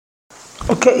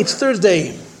Okay, it's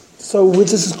Thursday, so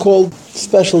this is called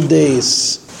Special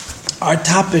Days. Our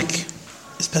topic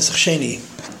is Pesach Sheini.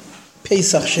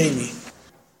 Pesach Sheini.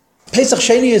 Pesach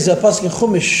Sheini is a pasuk in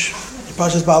Chumash,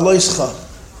 Parshas Ba'aloischa,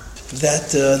 that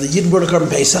the Yidden brought a carbon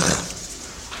Pesach,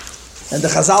 and the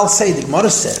Chazal say, the Gemara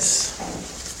says,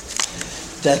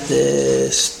 that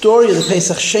the story of the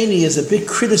Pesach Sheini is a big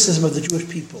criticism of the Jewish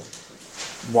people.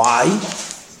 Why?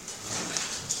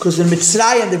 Because in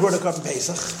Mitzrayim they brought a carbon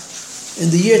Pesach. In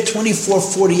the year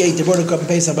 2448, they brought a carbon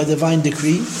Pesach by divine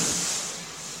decree.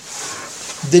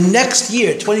 The next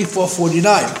year,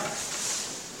 2449,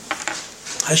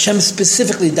 Hashem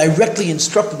specifically, directly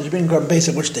instructed them to bring carbon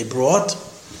Pesach, which they brought.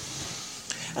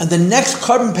 And the next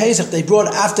carbon Pesach they brought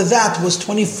after that was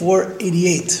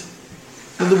 2488.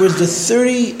 In other words, the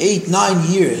 9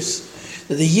 years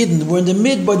that the Yidden were in the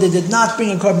midbar, they did not bring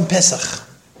a carbon Pesach.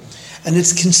 And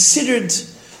it's considered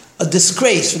a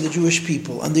disgrace for the Jewish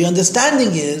people. And the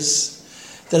understanding is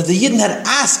that if the Yidden had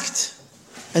asked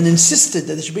and insisted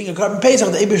that they should bring a carbon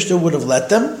Pesach, the Eibishter would have let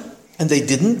them, and they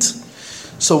didn't.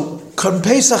 So carbon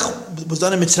Pesach was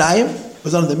done in Mitzrayim,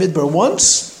 was done in the midbar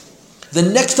once. The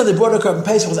next time they brought a carbon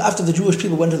Pesach was after the Jewish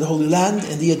people went to the Holy Land.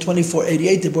 In the year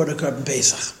 2488, they brought a carbon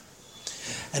Pesach.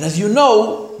 And as you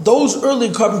know, those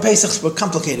early carbon Pesachs were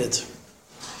complicated.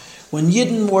 When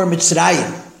Yidden were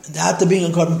Mitzrayim, they had to bring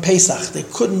a carbon Pesach. They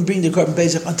couldn't bring the carbon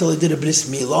Pesach until they did a bris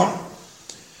milah,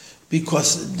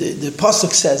 because the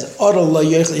pasuk says, "Odol lo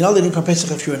yochel." You know, they didn't carbon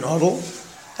Pesach if you're an odol.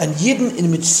 And Yidden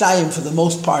in Mitzrayim, for the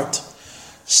most part,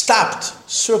 stopped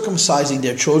circumcising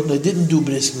their children. They didn't do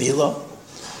bris milah.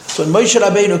 So when Moshe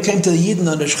Rabbeinu came to the Yidden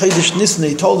on the Chodesh Nisan,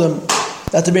 he told them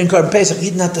that to bring carbon Pesach,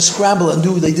 Yidden had to scramble and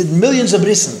do. They did millions of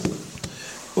brisin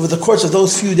over the course of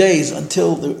those few days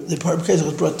until the carbon Pesach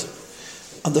was brought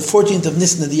on the 14th of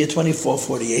Nisan of the year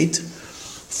 2448.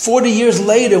 40 years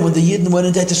later, when the Yidden went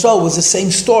into Eretz Yisrael, was the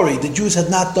same story. The Jews had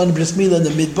not done bris milah in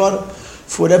the midbar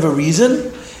for whatever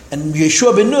reason, and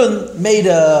Yeshua ben Nun made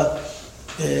I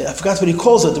forgot what he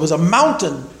calls it. There was a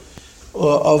mountain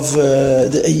of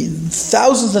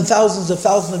thousands and thousands of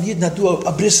Yidden had to do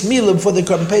a bris milah before the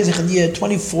carbon Pesach in the year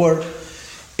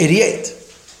 2488.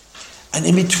 And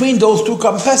in between those two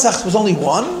carbon Pesachs was only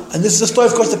one, and this is the story,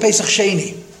 of course, the Pesach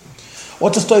Sheini.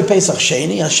 What's the story of Pesach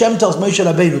Sheini? Hashem tells Moshe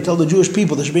Rabbeinu, tell the Jewish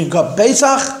people they should bring a carbon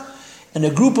Pesach, and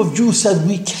a group of Jews said,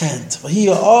 we can't.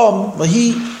 There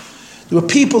were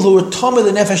people who were tamei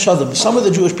the nefesh adam. Some of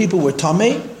the Jewish people were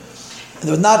tamei, and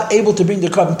they were not able to bring the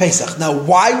carbon Pesach. Now,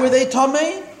 why were they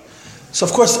tamei? So,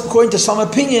 of course, according to some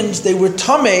opinions, they were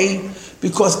tamei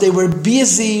because they were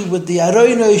busy with the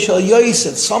Aroino Shel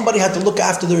Yosef. Somebody had to look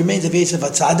after the remains of Yosef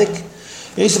HaTzadik.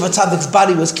 Yosef HaTzadik's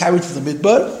body was carried to the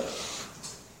midbar.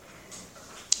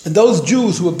 And those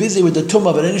Jews who were busy with the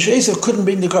Tumah of Yosef couldn't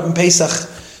bring the carbon Pesach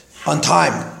on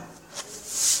time.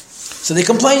 So they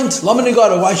complained, Lama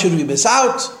Negara, why should we miss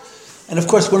out? And of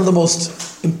course, one of the most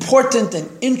important and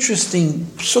interesting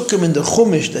psukim in the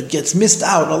Chumash that gets missed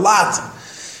out a lot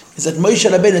is that Moshe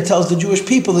Rabbeinu tells the Jewish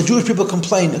people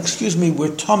complain, excuse me, we're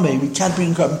tamei, we can't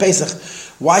bring carbon Pesach.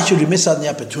 Why should we miss out on the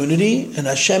opportunity? And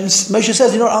Moshe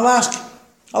says,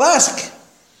 I'll ask.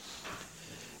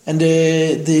 And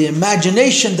the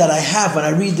imagination that I have when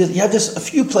I read this, you have this a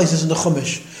few places in the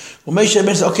Chumash. Well, Moshe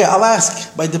Rabbeinu says, okay, I'll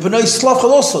ask. By the Bnei Slavchad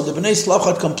also, the Bnei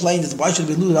Slavchad complained, why should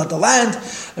we lose out the land?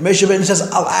 And Moshe Rabbeinu says,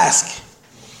 I'll ask.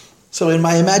 So in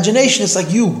my imagination, it's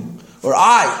like you, or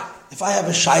I. If I have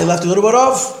a shayla, I have to go to a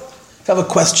Rav. If I have a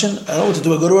question, I don't know what to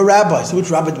do, I go to a rabbi. So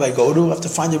which rabbi do I go to? I have to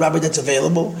find a rabbi that's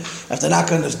available. I have to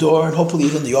knock on his door, and hopefully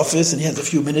he's in the office, and he has a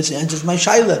few minutes, and he answers my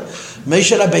shayla.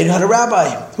 Moshe Rabbeinu had a rabbi.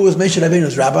 Who was Moshe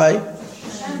Rabbeinu's rabbi?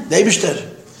 The Eibishter.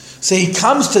 So he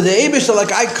comes to the Eibishter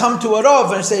like I come to a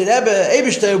Rav, and I say, Rebbe,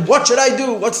 Eibishter, what should I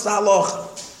do? What's the halach?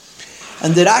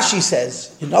 And the Rashi says,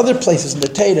 in other places in the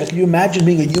Torah, can you imagine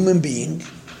being a human being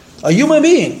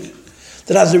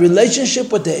that has a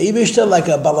relationship with the Eibishter like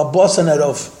a balabos and a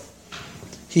Rav?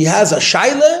 He has a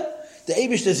shayla, the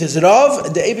Eibishter is his Rav,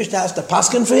 and the Eibishter has to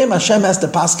paskin for him, Hashem has to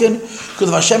paskin, because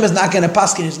if Hashem is not going to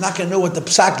paskin, he's not going to know what the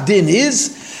psak din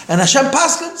is, and Hashem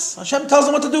paskins, Hashem tells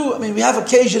him what to do. I mean, we have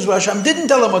occasions where Hashem didn't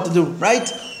tell him what to do, right?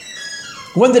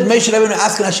 When did Moshe Rabbeinu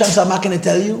ask and Hashem said, I'm not going to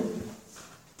tell you?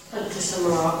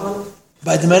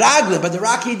 By the Meraglim, by the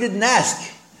Rock he didn't ask.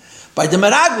 By the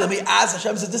Meraglim, he asked,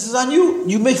 Hashem said, this is on you.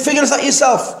 You may figure this out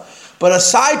yourself. But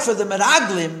aside from the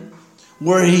Meraglim,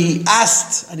 where he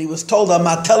asked, and he was told, I'm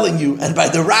not telling you, and by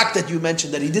the rock that you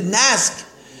mentioned that he didn't ask,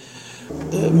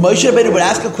 Moshe Rabbeinu would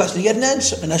ask a question, he get an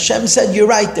answer. And Hashem said, you're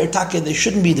right, they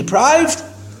shouldn't be deprived.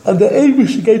 And the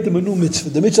Eibush gave them a new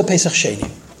mitzvah, the mitzvah Pesach Sheini.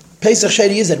 Pesach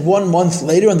Sheini is that 1 month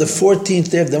later, on the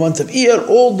 14th day of the month of Iyar,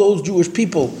 all those Jewish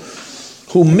people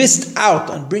who missed out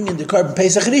on bringing the Korban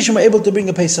Pesach Rishon were able to bring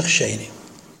a Pesach Sheini.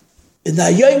 In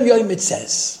the Yom Yom it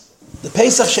says, the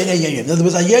Pesach Sheini Yom Yom. In other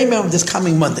words, a Yom Yom this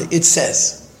coming Monday, it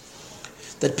says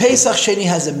that Pesach Sheini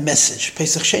has a message.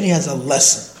 Pesach Sheini has a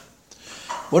lesson.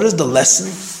 What is the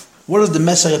lesson? What is the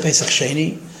message of Pesach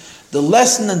Sheini? The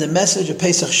lesson and the message of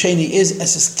Pesach Sheini is,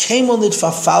 as is Kemel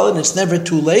Nitfafalin, it's never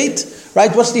too late.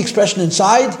 Right? What's the expression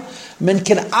inside? Men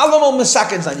can alamo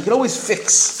mesaken sein. You can always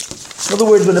fix. In other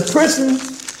words, when a person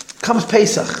comes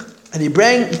Pesach and he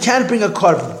can't bring a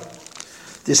korban,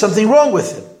 there's something wrong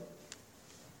with him.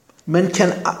 Men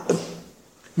can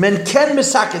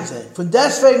mesaken sein. From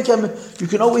deswegen you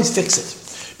can always fix it.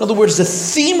 In other words, the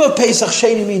theme of Pesach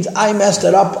Sheini means I messed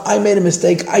it up, I made a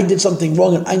mistake, I did something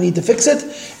wrong and I need to fix it.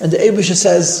 And the Eibusha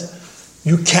says,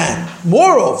 you can.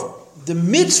 Moreover, the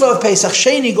mitzvah of Pesach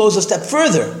Sheini goes a step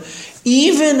further.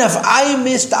 Even if I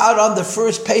missed out on the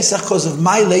first Pesach because of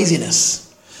my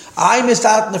laziness, I missed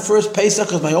out on the first Pesach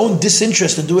because of my own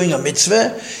disinterest in doing a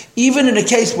mitzvah, even in a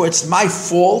case where it's my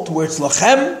fault, where it's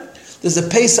lachem, there's a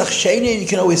Pesach Sheini and you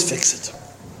can always fix it.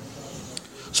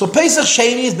 So Pesach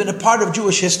Sheini has been a part of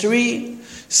Jewish history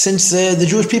since the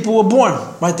Jewish people were born.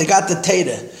 Right? They got the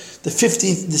Teda, the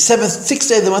 6th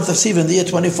day of the month of Sivan, the year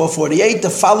 2448. The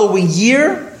following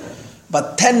year,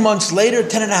 about 10 months later,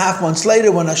 10 and a half months later,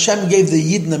 when Hashem gave the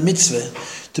Yidden a mitzvah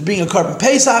to bring a Korban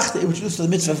Pesach, they introduced the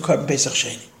mitzvah of Korban Pesach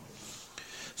Sheini.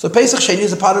 So Pesach Sheini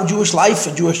is a part of Jewish life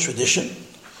and Jewish tradition.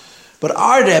 But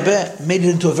our Rebbe made it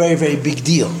into a very, very big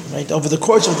deal. Right? Over the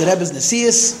course of the Rebbe's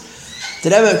Nesius, the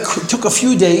Rebbe took a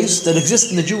few days that exist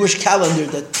in the Jewish calendar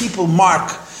that people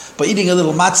mark by eating a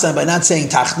little matzah and by not saying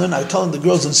tachnun. I was telling the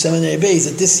girls in seminary bays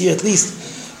that this year at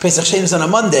least Pesach Sheini is on a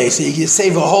Monday, so you can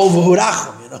save a whole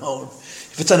v'hurachim,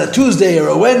 If it's on a Tuesday or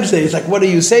a Wednesday, it's like, what are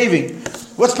you saving?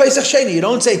 What's Pesach Sheini? You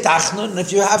don't say tachnun, and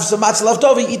if you have some matzah left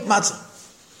over, you eat matzah.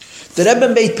 The Rebbe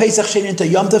made Pesach Sheini into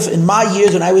Yom Tov. In my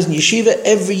years when I was in yeshiva,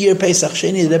 every year Pesach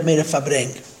Sheini, the Rebbe made a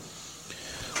fabreng.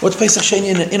 What's Pesach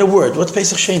Sheini in a word? What's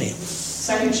Pesach Sheini?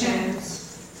 Second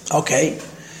chance. Okay.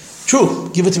 True.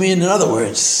 Give it to me in other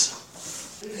words.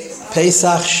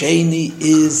 Pesach Sheini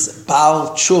is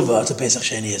Baal Tshuva. That's what Pesach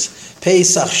Sheini is.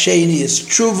 Pesach Sheini is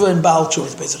Tshuva and Baal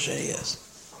Tshuva. Pesach Sheini is.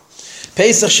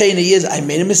 Pesach Sheini is, I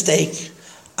made a mistake.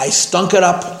 I stunk it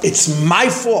up. It's my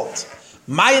fault.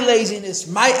 My laziness,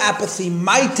 my apathy,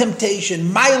 my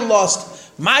temptation, my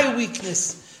lust, my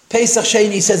weakness. Pesach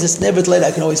Sheini says it's never too late.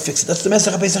 I can always fix it. That's the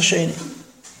message of Pesach Sheini.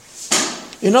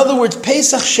 In other words,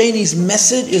 Pesach Sheini's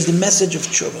message is the message of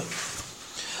Tshuva.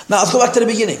 Now, let's go back to the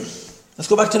beginning.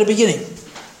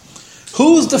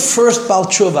 Who's the first Baal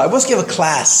Tshuva? I once gave a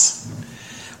class.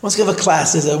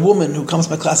 There's a woman who comes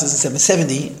to my classes since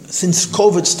 70. Since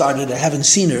COVID started, I haven't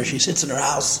seen her. She sits in her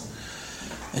house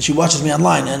and she watches me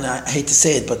online. And I hate to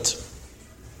say it, but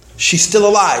she's still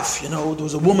alive. There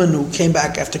was a woman who came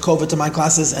back after COVID to my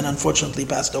classes and unfortunately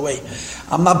passed away.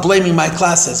 I'm not blaming my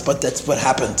classes, but that's what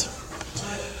happened.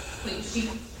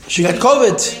 She got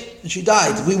COVID and she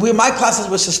died. My classes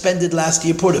were suspended last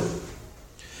year, Purim.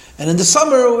 And in the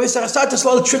summer, we started to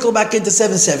slowly trickle back into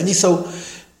 770. So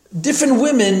different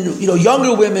women,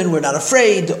 younger women were not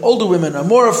afraid. Older women are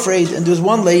more afraid. And there was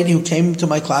one lady who came to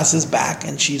my classes back,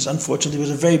 and she's unfortunately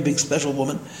was a very big, special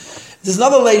woman. There's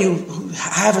another lady who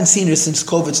I haven't seen her since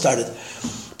COVID started.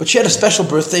 But she had a special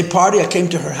birthday party. I came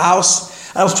to her house.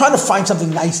 And I was trying to find something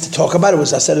nice to talk about. It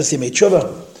was Aseret Yemei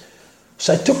Tshuva.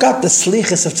 So I took out the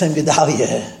Slichas of Tzem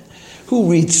Gedalia.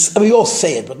 Who reads? We all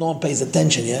say it, but no one pays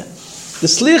attention, yeah? The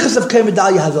Slichas of Tzem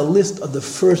Gedalia has a list of the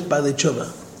first Baalei Tshuva.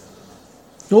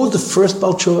 You know who's the first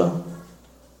Baal Tshuva?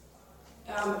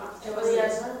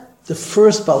 The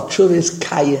first Baal Tshuva is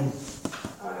Cain.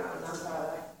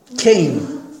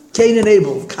 Cain and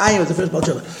Abel. Cain was the first Baal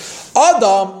Tshuva.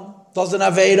 Adam does an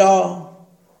Aveira,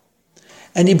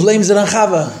 and he blames it on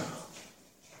Chava.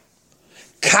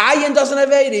 Cain doesn't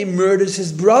have it. He murders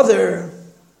his brother,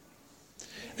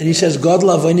 and he says, "God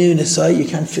lavoni v'nesai, you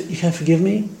can't forgive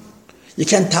me. You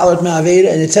can't tolerate my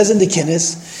aveda." And it says in the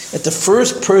Kinnis that the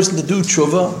first person to do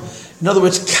tshuva, in other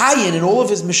words, Cain and all of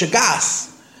his mishagas,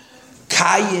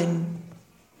 Cain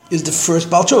is the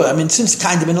first Baal Tshuva. I mean, since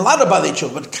Cain, there have been a lot of Baalei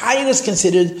Tshuva, but Cain is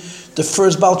considered the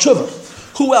first Baal Tshuva.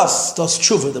 Who else does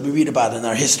tshuva that we read about in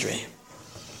our history?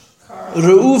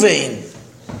 Reuven.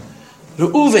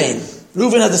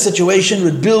 Reuven had a situation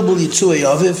with Bilbul Yitzua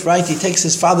Yaviv, right? He takes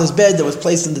his father's bed that was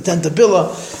placed in the tent of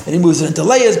Bilah, and he moves it into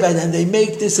Leah's bed, and they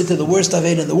make this into the worst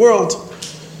Aved in the world.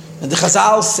 And the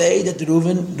Chazal say that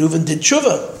Reuven did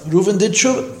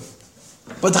tshuva.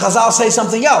 But the Chazal say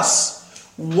something else.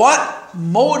 What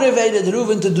motivated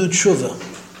Reuven to do tshuva?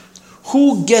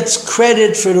 Who gets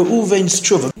credit for Reuven's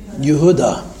tshuva?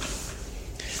 Yehuda.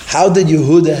 How did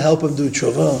Yehuda help him do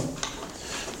tshuva?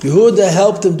 Yehuda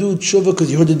helped him do tshuva because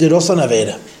Yehuda did also an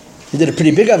Aveda. He did a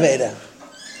pretty big Aveda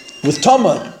with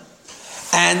Tamar.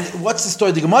 And what's the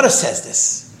story? The Gemara says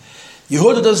this.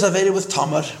 Yehuda does Aveda with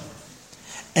Tamar,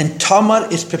 and Tamar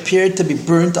is prepared to be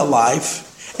burnt alive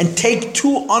and take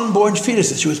 2 unborn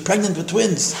fetuses. She was pregnant with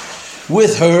twins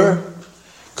with her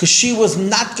because she was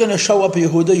not going to show up at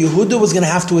Yehuda. Yehuda was going to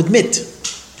have to admit.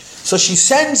 So she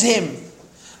sends him.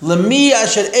 You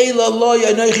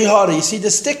see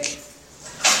this stick?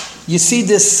 You see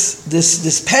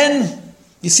this pen?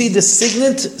 You see this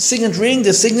signet ring,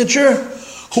 this signature?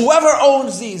 Whoever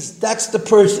owns these, that's the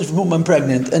person from whom I'm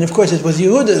pregnant. And of course it was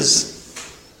Yehuda's.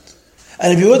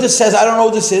 And if Yehuda says, I don't know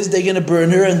who this is, they're going to burn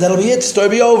her and that'll be it, story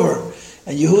be over.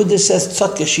 And Yehuda says,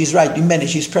 Tzadka, she's right, you meant it,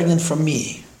 she's pregnant from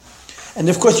me. And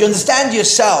of course you understand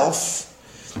yourself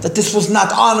that this was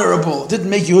not honorable. It didn't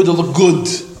make Yehuda look good.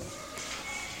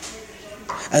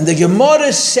 And the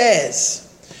Gemara says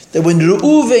that when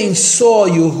Reuven saw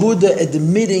Yehuda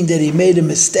admitting that he made a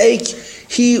mistake,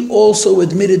 he also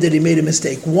admitted that he made a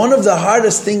mistake. One of the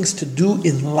hardest things to do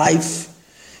in life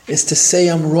is to say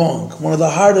I'm wrong. One of the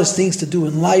hardest things to do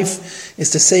in life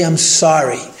is to say I'm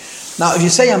sorry. Now, if you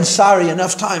say I'm sorry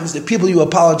enough times, the people you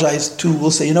apologize to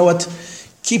will say, you know what,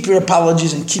 keep your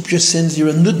apologies and keep your sins, you're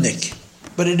a nudnik.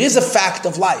 But it is a fact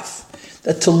of life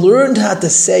that to learn how to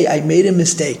say I made a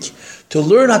mistake, to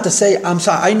learn how to say I'm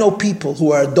sorry. I know people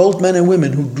who are adult men and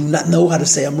women who do not know how to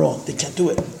say I'm wrong. They can't do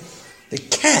it. They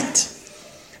can't.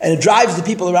 And it drives the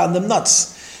people around them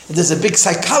nuts. And there's a big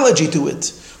psychology to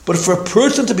it. But for a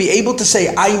person to be able to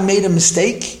say, I made a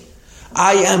mistake,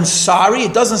 I am sorry,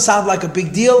 it doesn't sound like a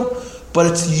big deal, but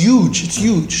it's huge. It's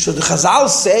huge. So the Chazal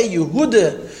say,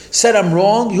 Yehuda said I'm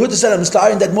wrong, Yehuda said I'm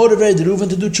sorry, and that motivated Reuven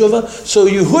to do tshuva. So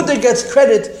Yehuda gets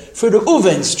credit for the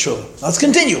Reuven's tshuva. Let's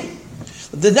continue.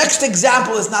 The next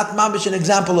example is not mamish an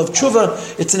example of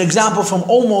tshuva, it's an example from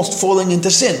almost falling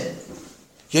into sin.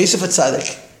 Yosef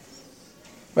HaTzadik.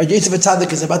 Right, Yosef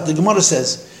HaTzadik is about, the Gemara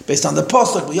says, based on the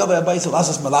Pasuk,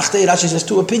 Rashi says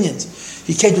 2 opinions.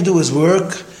 He came to do his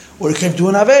work, or he came to do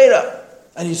an Aveira.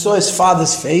 And he saw his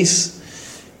father's face,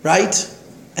 right?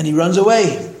 And he runs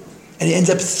away. And he ends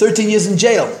up 13 years in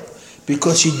jail,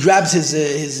 because she grabs his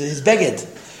beged,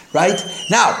 right?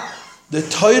 Now, the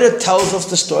Torah tells us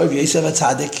the story of Yosef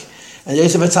HaTzadik, and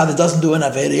Yosef HaTzadik doesn't do an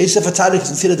Aveira. Yosef HaTzadik is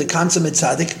considered the consummate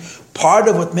tzaddik. Part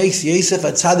of what makes Yosef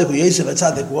HaTzadik who Yosef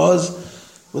HaTzadik was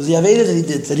the Aveira that he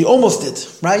did, that he almost did,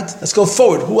 right? Let's go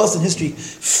forward. Who else in history?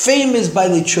 Famous by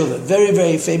the tshuva, very,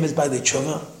 very famous by the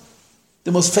tshuva.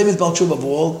 The most famous Baal Tshuva of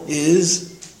all is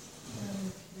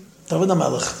David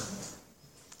HaMelech,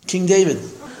 King David.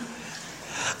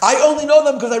 I only know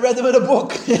them because I read them in a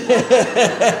book. David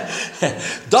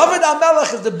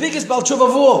HaMelech is the biggest Baal Tshuva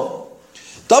of all.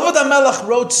 David HaMelech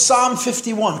wrote Psalm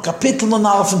 51, Kapitel Nun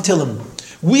Aleph and Tilim.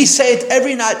 We say it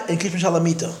every night in Krishma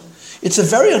Shalamita. It's a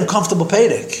very uncomfortable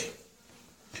Pedic.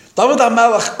 David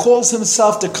HaMelech calls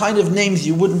himself the kind of names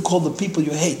you wouldn't call the people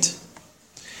you hate.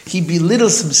 He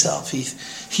belittles himself. He's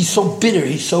so bitter.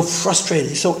 He's so frustrated.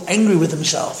 He's so angry with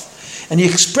himself. And he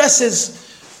expresses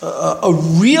a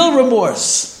real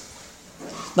remorse.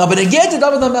 Now, B'negei to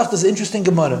David HaMelech, there's an interesting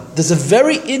Gemara. There's a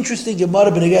very interesting Gemara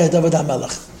B'negei to David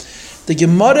HaMelech. The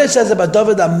Gemara says about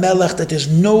David HaMelech that there's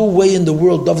no way in the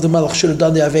world David HaMelech should have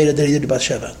done the Aveda that he did to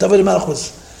Bathsheba. David HaMelech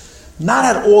was not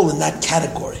at all in that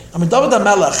category. I mean, David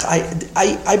HaMelech,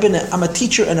 I'm a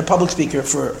teacher and a public speaker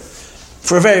for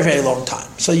a very, very long time.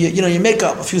 So you make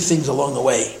up a few things along the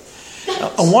way.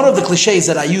 And one of the cliches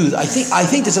that I use, I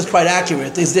think this is quite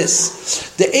accurate, is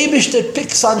this. The Eibishter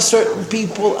picks on certain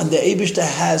people and the Eibishter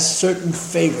has certain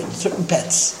favorites, certain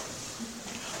pets.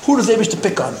 Who does the Eibishter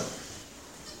pick on?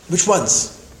 Which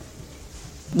ones?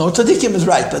 No, Tzadikim is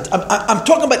right, but I'm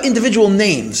talking about individual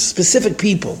names, specific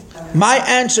people. My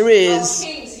answer is,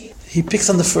 he picks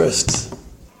on the first.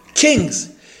 Kings.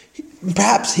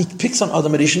 Perhaps he picks on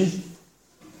Adam Rishon.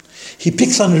 He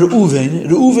picks on Reuven.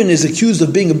 Reuven is accused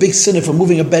of being a big sinner for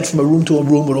moving a bed from a room to a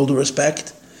room, with all due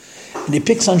respect. And he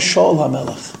picks on Shaul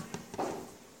HaMelech.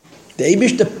 The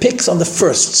Eibishter picks on the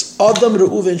firsts, Adam,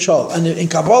 Reuven, Shaul. And in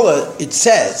Kabbalah, it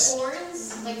says...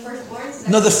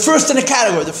 No, the first in a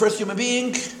category, the first human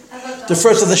being, the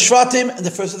first of the Shvatim, and the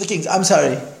first of the kings. I'm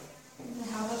sorry.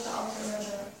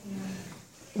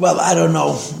 Well, I don't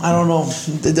know.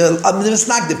 The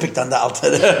Snagda picked on the altar.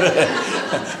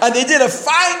 And they did a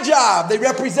fine job. They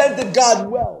represented God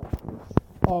well.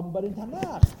 But in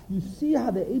Tanakh, you see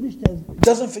how the Eibishter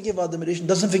doesn't forgive Adam Rishon,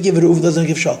 doesn't forgive Reuven, doesn't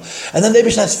forgive Shaul. And then the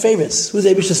Eibishter has favorites. Who's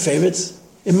the Eibishter's favorites?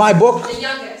 In my book, the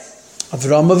youngest.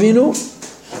 Avraham Avinu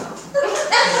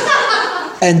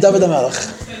and David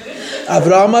HaMelech.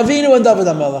 Avraham Avinu and David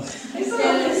HaMelech.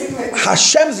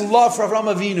 Hashem's love for Avraham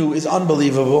Avinu is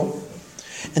unbelievable.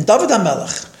 And David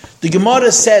HaMelech, the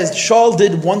Gemara says, Shaul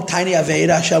did one tiny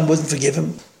Aveira, Hashem wasn't forgive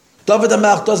him. David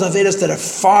HaMelech does Aveiras that are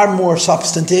far more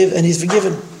substantive, and he's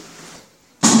forgiven.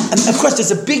 And of course,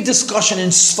 there's a big discussion in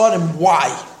Sfarim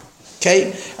why.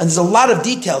 Okay? And there's a lot of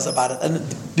details about it. And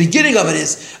the beginning of it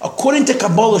is, according to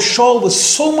Kabbalah, Shaul was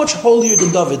so much holier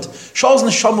than David. Shaul's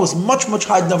neshama was much, much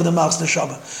higher than David HaMelech's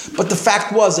neshama. But the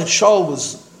fact was that Shaul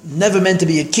was never meant to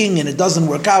be a king, and it doesn't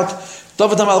work out.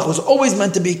 David HaMelech was always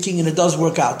meant to be a king, and it does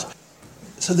work out.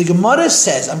 So the Gemara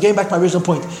says, I'm getting back to my original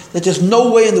point, that there's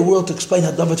no way in the world to explain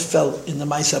how David fell in the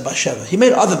Maisa of Bathsheba. He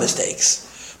made other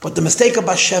mistakes, but the mistake of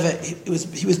Bathsheba, he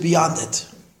was beyond it.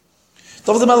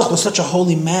 David HaMelech was such a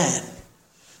holy man.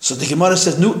 So the Gemara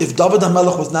says, no, if David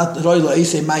HaMelech was not Roy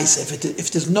Eisei Maisa, if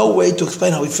there's no way to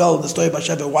explain how he fell in the story of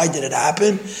Bathsheba, why did it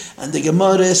happen? And the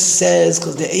Gemara says,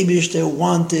 because the Eibishter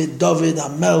wanted David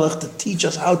HaMelech to teach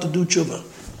us how to do tshuva.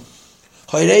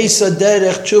 David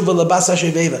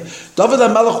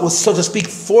HaMelech was, so to speak,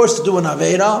 forced to do an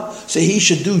Aveira, so he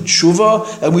should do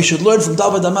tshuva, and we should learn from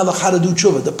David HaMelech how to do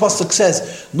tshuva. The Pasuk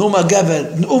says, Num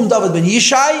HaGever, David ben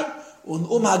Yishai,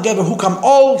 HaGever Hukam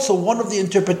Ol. So one of the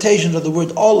interpretations of the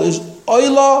word Ol is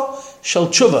Oila Shel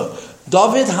Tshuva.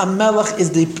 David HaMelech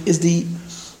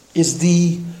is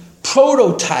the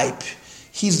prototype.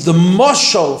 He's the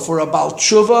mashal for about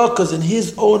tshuva, because in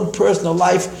his own personal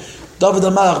life, David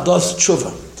HaMelech does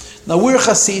tshuva. Now we're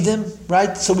Hasidim,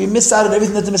 right? So we miss out on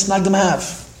everything that the Misnagdim have.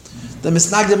 The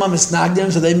Misnagdim are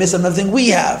Misnagdim, so they miss on everything we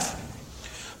have.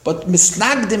 But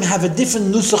Misnagdim have a different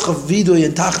nusach of Vidoy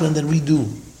and Tachlin than we do.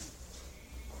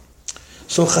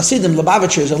 So Hasidim,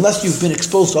 Lubavitchers, unless you've been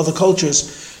exposed to other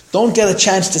cultures, don't get a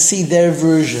chance to see their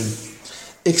version,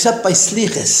 except by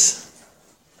Slichas.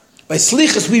 By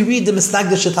Slichas we read the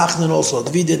Misnagdim Shetachlin also,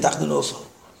 the Vidoy and Tachlin also.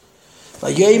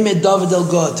 Vayeme David el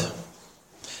God.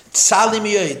 Tsalim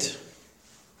Yoid.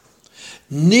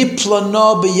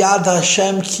 Niplano b'yad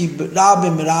Hashem ki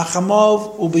rabim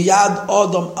rachamov u'b'yad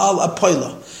Adam al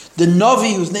apoila. The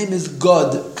Navi, whose name is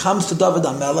God, comes to David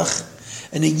HaMelech,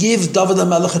 and he gives David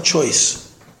HaMelech a choice.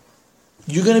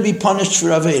 You're going to be punished for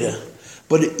Aveira,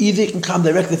 but either it can come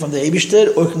directly from the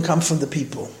Eibishter or it can come from the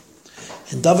people.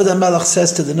 And David HaMelech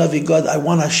says to the Navi God, I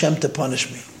want Hashem to punish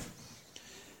me.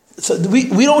 So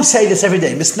we don't say this every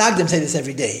day. Misnagdim say this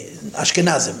every day.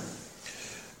 Ashkenazim.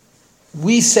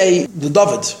 We say the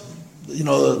David,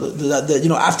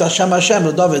 after Hashem,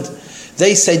 the David,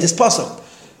 they say this pasuk,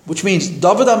 which means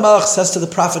David HaMelech says to the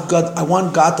prophet God, I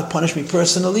want God to punish me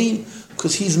personally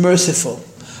because He's merciful.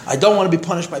 I don't want to be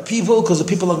punished by people because the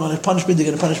people are going to punish me. They're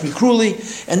going to punish me cruelly.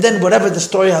 And then whatever the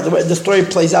story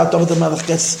plays out, David HaMelech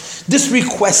gets this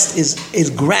request is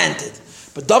granted.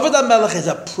 But David HaMelech is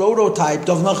a prototype.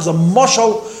 David HaMelech is a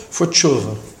mashal for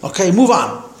tshuva. Okay, move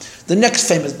on. The next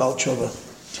famous Baal tshuva.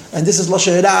 And this is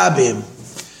Lashon Rabim.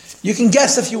 You can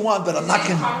guess if you want, but I'm not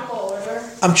going to.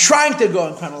 I'm trying to go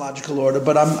in chronological order,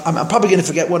 but I'm probably going to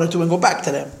forget one or two and go back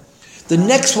to them. The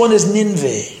next one is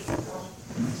Nineveh.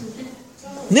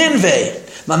 Nineveh.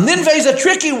 Now Nineveh is a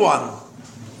tricky one.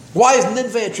 Why is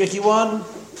Nineveh a tricky one?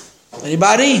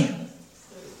 Anybody?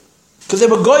 Because they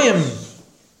were goyim.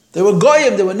 They were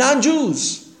goyim. They were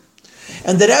non-Jews.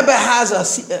 And the Rebbe has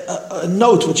a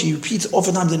note which he repeats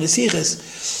oftentimes in the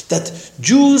Sichos, that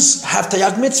Jews have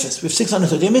Tayag mitzvahs. We have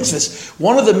 630 mitzvahs.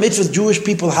 One of the mitzvahs Jewish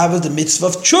people have is the mitzvah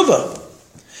of tshuva.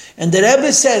 And the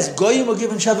Rebbe says, goyim were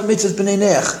given Shabbat mitzvahs b'nei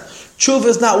neach. Tshuva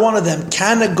is not one of them.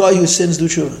 Can a goy who sins do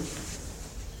tshuva?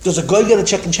 Does a goy get a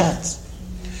second chance?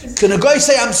 Can a goy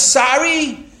say, I'm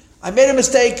sorry, I made a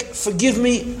mistake, forgive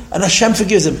me, and Hashem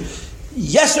forgives him?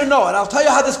 Yes or no? And I'll tell you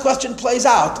how this question plays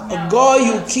out. A guy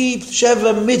who keeps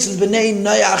Sheva mitzvahs b'nei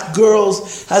Noach,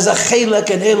 girls, has a chelek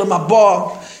and elam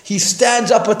haba. He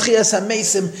stands up at Trias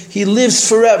HaMesim. He lives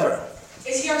forever.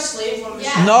 Is he our slave?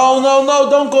 Yeah. No,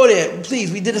 don't go there.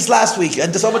 Please, we did this last week. I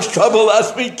had so much trouble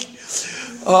last week.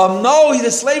 No, he's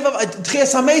a slave of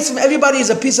Trias HaMesim. Everybody is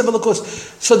a piece of a lakus.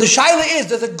 So the shaila is,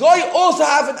 does a guy also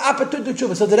have an opportunity to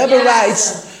tshuva? So the Rebbe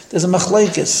writes, there's a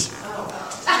machlekes.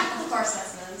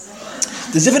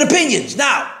 There's different opinions.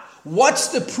 Now, what's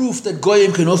the proof that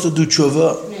Goyim can also do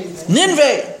tshuva?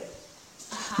 Nineveh.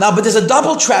 Now, but there's a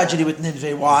double tragedy with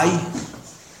Nineveh. Why?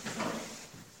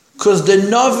 Because the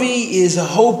Navi is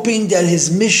hoping that his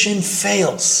mission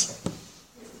fails.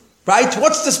 Right?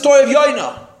 What's the story of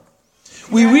Yoina?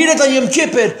 We read it on Yom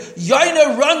Kippur.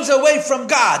 Yoina runs away from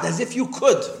God as if you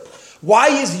could. Why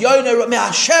is Yoina?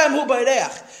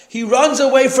 He runs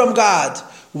away from God.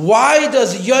 Why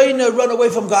does Yoina run away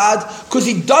from God? Because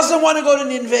he doesn't want to go to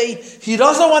Nineveh. He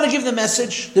doesn't want to give the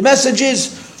message. The message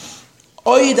is,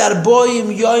 In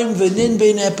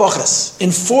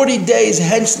 40 days,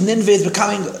 hence Nineveh is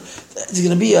becoming, it's going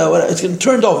to be it's going to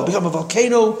turn over, become a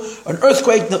volcano, an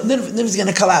earthquake. Nineveh is going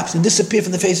to collapse and disappear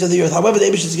from the face of the earth. However, the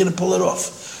Eibush is going to pull it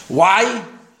off. Why?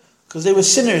 Because they were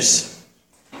sinners.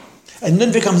 And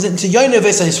Nineveh comes into Nineveh,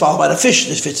 and he's swallowed by the fish.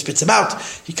 The fish spits him out.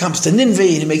 He comes to Nineveh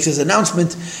and he makes his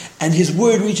announcement, and his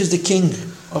word reaches the king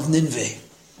of Nineveh.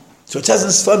 So it says in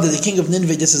Sfam that the king of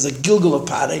Nineveh, this is a Gilgal of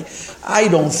Pare. I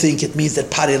don't think it means that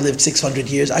Pare lived 600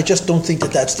 years. I just don't think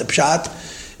that that's the pshat.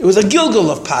 It was a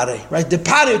Gilgal of Pare, right? The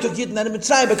Pare who took Yidden out of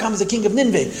Mitzrayim becomes the king of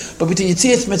Nineveh. But between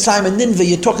Yitzias, Mitzrayim, and Nineveh,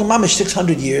 you're talking mamish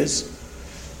 600 years.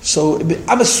 So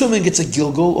I'm assuming it's a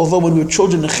Gilgal, although when we were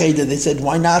children in Cheder, they said,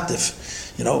 why not? If,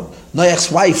 Noach's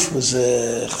wife was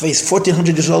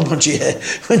 1,400 years old when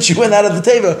she went out of the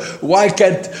Teva. Why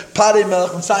can't Pare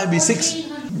Melech Mitzrayim be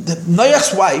 600?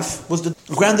 Noach's wife was the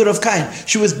granddaughter of Cain.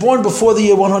 She was born before the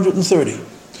year 130.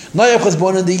 Noach was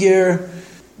born in the year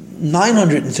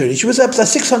 930. She was up to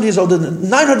 900 years older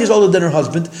than her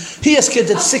husband. He has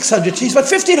kids at 600. She's about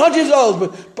 1,500 years old.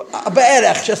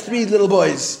 Be'erech, just 3 little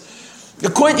boys. You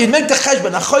make the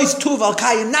cheshbon.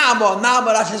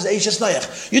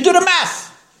 You do the math.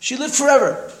 She lived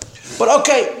forever. But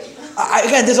okay,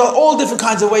 again, there's all different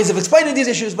kinds of ways of explaining these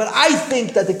issues, but I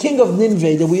think that the king of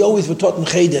Nineveh that we always were taught in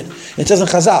Cheder, it says in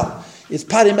Chazal, is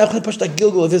Pari Melech pushed a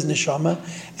Gilgal of his neshama,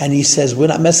 and he says, we're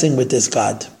not messing with this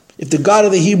God. If the God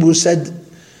of the Hebrews said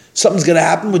something's going to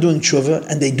happen, we're doing tshuva,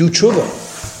 and they do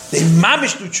tshuva. They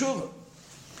mamish do tshuva.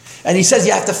 And he says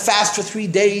you have to fast for 3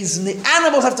 days, and the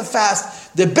animals have to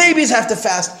fast, the babies have to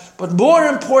fast, but more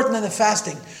important than the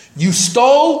fasting, you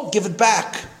stole, give it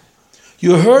back.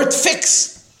 You hurt, fix.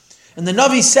 And the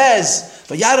Navi says,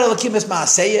 the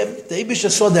Eibush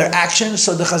saw their actions,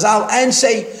 so the Chazal and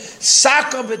say,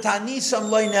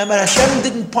 Hashem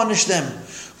didn't punish them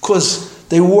because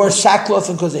they wore sackcloth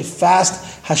and because they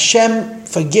fast. Hashem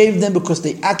forgave them because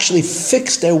they actually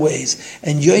fixed their ways.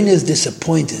 And Yoina is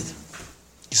disappointed.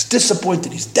 He's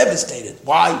disappointed. He's devastated.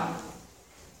 Why?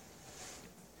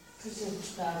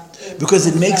 Because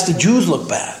it makes the Jews look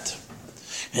bad.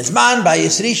 It's man by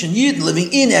Yisrish and Yid living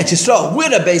in Eretz Yisrael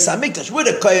with a Beis HaMikdash, with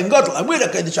a Kohen Gadol, and with a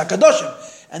Kodesh HaKadoshim.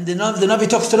 And the Navi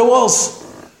talks to the walls.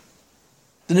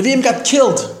 The Nevi'im got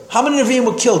killed. How many Nevi'im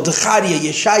were killed? Decharia,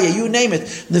 Yeshaya, you name it.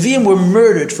 Nevi'im were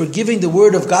murdered for giving the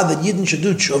word of God that Yidden should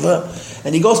do tshuva.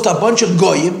 And he goes to a bunch of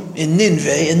Goyim in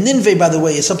Nineveh. And Nineveh, by the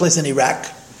way, is someplace in Iraq.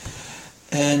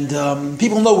 And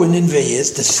people know where Nineveh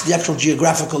is, the actual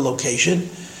geographical location.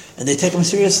 And they take him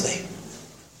seriously.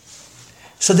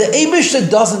 So the Eibush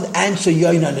doesn't answer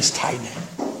Yoina on his tiny.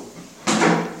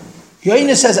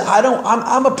 Yoina says,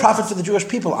 I'm a prophet for the Jewish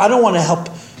people. I don't want to help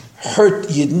hurt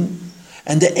Yidden.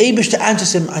 And the Eibush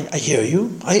answers him, I hear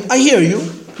you. I hear you.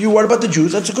 You worry about the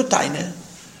Jews. That's a good tiny.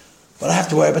 But I have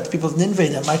to worry about the people of Nineveh.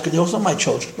 They're also my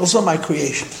children. Also my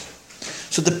creation.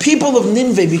 So the people of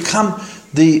Nineveh become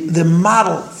the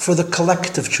model for the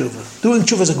collective tshuva. Doing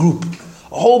tshuva as a group.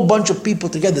 A whole bunch of people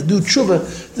together do tshuva.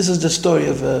 This is the story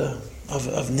of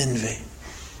Nineveh.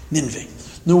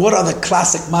 Now, what are the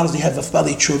classic models you have of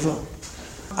Bali Tshuva?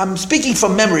 I'm speaking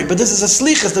from memory, but this is a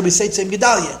slichas that we say Tzim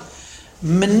Gedalia.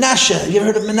 Menashe, you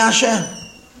ever heard of Menashe?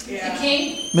 Yeah. The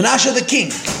king? Menashe the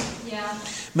king. Yeah.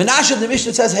 Menashe, the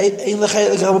Mishnah says, he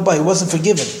wasn't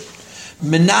forgiven.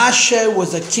 Menashe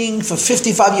was a king for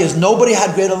 55 years. Nobody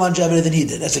had greater longevity than he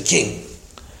did as a king.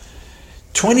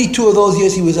 22 of those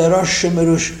years he was a Rosh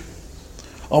Merush.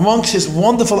 Amongst his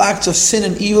wonderful acts of sin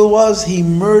and evil was he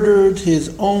murdered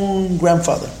his own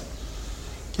grandfather,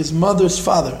 his mother's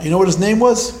father. You know what his name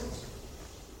was?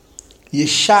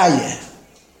 Yeshaya.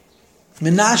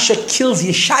 Menashe kills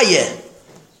Yeshaya,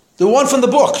 the one from the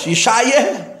book.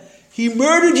 Yeshaya, he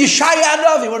murdered Yeshaya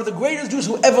Hanavi, one of the greatest Jews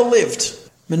who ever lived.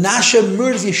 Menashe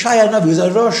murders Yeshaya Hanavi. He was a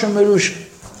Rosh Merush.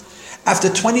 After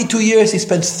 22 years, he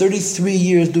spent 33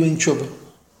 years doing tshuva.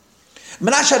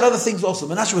 Menashe had other things also.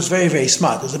 Menashe was very, very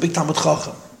smart. He was a big Talmud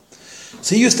Chacham.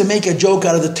 So he used to make a joke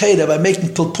out of the Torah by making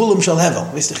Pilpulim Shel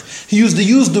Hevel. He used to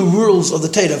use the rules of the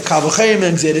Torah, of Kavochem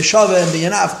and Zereshava and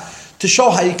Biyanaf, to show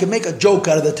how you can make a joke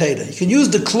out of the Torah. You can use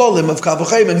the Klolim of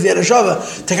Kavochem and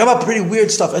Zereshava to come up with pretty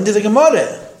weird stuff. And there's a Gemara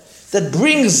that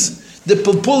brings the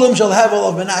Pilpulim Shel Hevel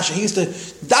of Menashe. He used to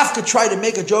dafka try to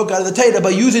make a joke out of the Torah by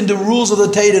using the rules of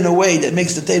the Torah in a way that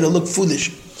makes the Torah look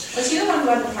foolish. Was he the one who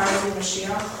had the power to be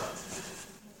Mashiach?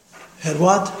 Had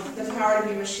what? The power to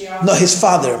be Mashiach. No, his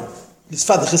father,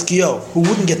 Chizkiyahu, who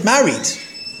wouldn't get married.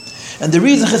 And the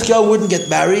reason Chizkiyahu wouldn't get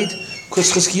married,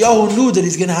 because Chizkiyahu knew that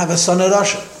he's going to have a son of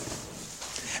Rasha.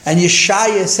 And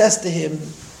Yeshaya says to him,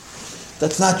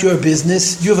 that's not your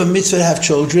business. You have a mitzvah to have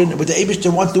children. But the Eibush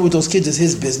wants to do with those kids is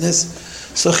his business.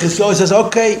 So Chizkiyahu says,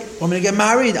 okay, I'm going to get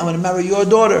married. I'm going to marry your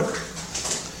daughter.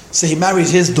 So he marries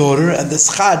his daughter, and the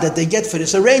schad that they get for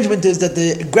this arrangement is that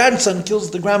the grandson kills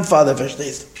the grandfather.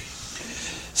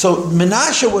 So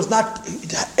Menashe was not, but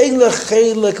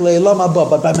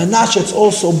by Menashe it's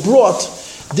also brought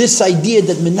this idea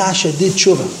that Menashe did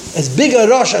tshuva. As big a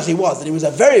Rosh as he was, and he was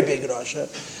a very big Rosh,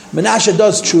 Menashe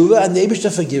does tshuva, and the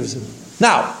Eibishter forgives him.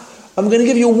 Now, I'm going to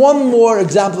give you one more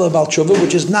example about tshuva,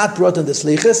 which is not brought in the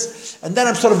Slichas, and then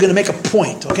I'm sort of going to make a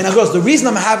point. Okay, now goes, the reason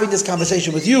I'm having this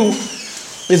conversation with you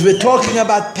is we're talking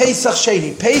about Pesach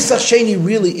Sheini. Pesach Sheini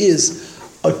really is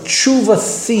a tshuva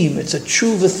theme. It's a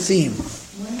tshuva theme.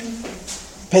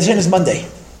 Pesach Sheini is Monday.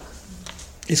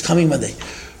 It's coming Monday.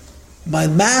 My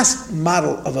last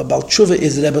model of about tshuva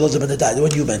is Rebbe Elazar ben Adai, the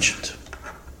one you mentioned.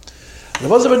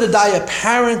 Rebbe Elazar ben Adai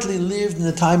apparently lived in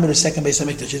the time of the second Beis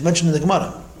HaMikdash. He's mentioned in the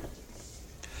Gemara.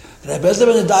 Rebbe Elazar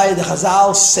ben Adai, the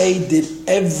Chazal say, did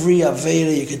every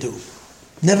Aveira you could do.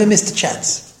 Never missed a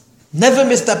chance. Never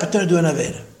missed the opportunity to do an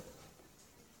Aveira.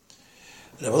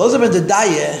 Rebbe Elazar ben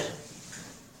Adai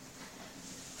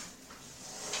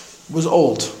was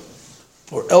old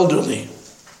or elderly.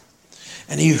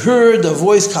 And he heard a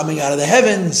voice coming out of the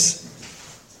heavens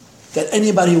that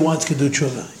anybody who wants can do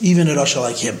tshuva, even a Rasha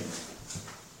like him.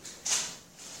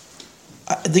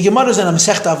 The Gemara is in a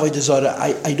Masechta Avodah Zarah.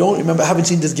 I don't remember, I haven't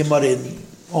seen this Gemara in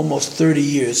almost 30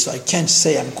 years, so I can't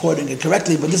say I'm quoting it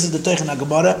correctly, but this is the Teichen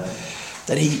HaGemara,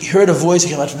 that he heard a voice that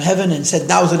came out from heaven and said,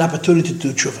 now is an opportunity to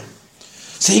do tshuva.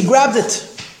 So he grabbed it.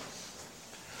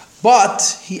 But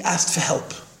he asked for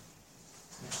help.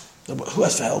 Who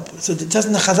asked for help? So it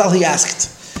doesn't the Chazal he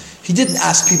asked. He didn't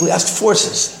ask people, he asked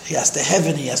forces. He asked the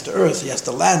heaven, he asked the earth, he asked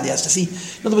the land, he asked the sea.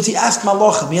 In other words, he asked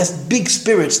Malachim, he asked big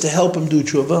spirits to help him do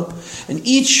tshuva. And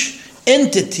each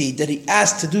entity that he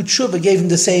asked to do tshuva gave him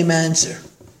the same answer.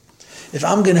 If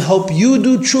I'm going to help you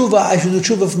do tshuva, I should do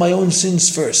tshuva for my own sins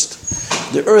first.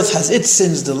 The earth has its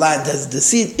sins, the land has its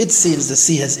sins, the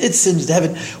sea has its sins, the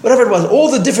heaven, whatever it was, all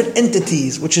the different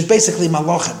entities, which is basically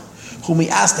Malachim, whom we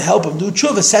asked to help him do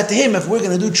tshuva, said to him, if we're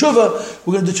going to do tshuva,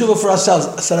 we're going to do tshuva for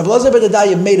ourselves. So Rebbe Elazar ben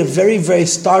Adai made a very, very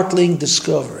startling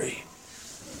discovery.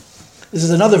 This is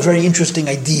another very interesting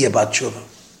idea about tshuva.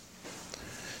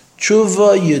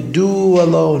 Tshuva you do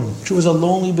alone. Tshuva is a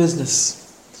lonely business.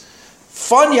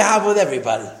 Fun you have with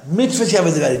everybody. Mitzvahs you have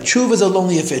with everybody. Tshuva is a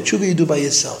lonely affair. Tshuva you do by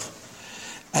yourself.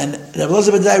 And Rebbe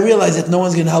Elazar ben Adai realized that no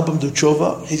one's going to help him do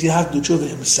tshuva. He's going to have to do tshuva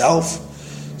himself.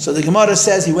 So the Gemara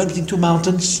says he went between two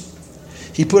mountains.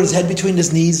 He put his head between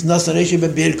his knees. Know what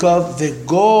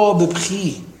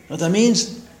that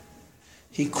means?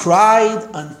 He cried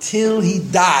until he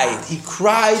died. He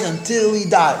cried until he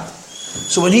died.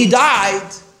 So when he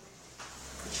died,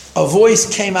 a voice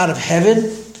came out of heaven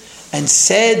and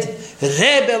said,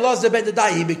 Rebbe Elazar ben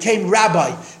Adai. He became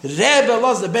rabbi. Rebbe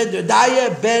Elazar ben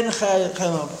Adai ben Rebbe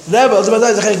Elazar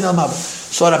ben Adai.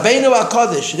 So Rabbeinu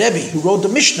HaKadosh, Rebbe, who wrote the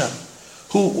Mishnah,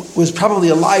 who was probably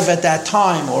alive at that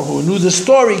time, or who knew the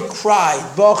story, cried.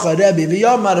 Bocha Rebbe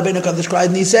v'yamar Rabbeinu HaKadosh cried,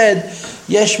 and he said,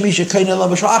 Yesh misha kain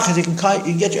elam b'shachas, you can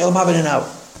get your elam haba in an hour.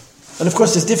 And of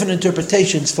course, there's different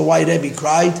interpretations for why Rebbe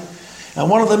cried. And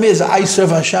one of them is, I serve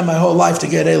Hashem my whole life to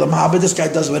get elam haba. This guy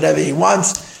does whatever he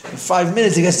wants. In 5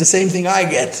 minutes, he gets the same thing I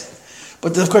get.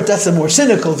 But of course, that's a more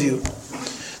cynical view.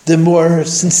 The more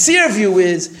sincere view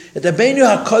is that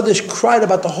Rabbeinu HaKadosh cried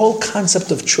about the whole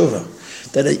concept of tshuva.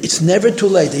 That it's never too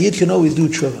late. The Yid can always do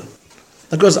tshuva.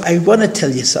 Because I want to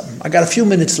tell you something. I got a few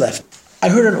minutes left. I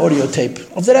heard an audio tape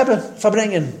of the Rebbe,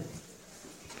 Fabrengen.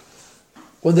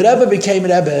 When the Rebbe became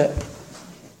Rebbe,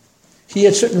 he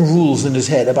had certain rules in his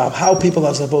head about how people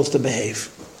are supposed to behave.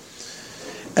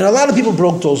 And a lot of people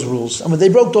broke those rules. And when they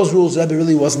broke those rules, the Rebbe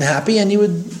really wasn't happy, and he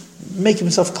would make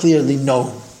himself clearly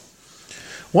known.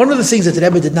 One of the things that the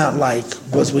Rebbe did not like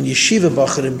was when Yeshiva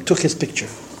Bacharim took his picture.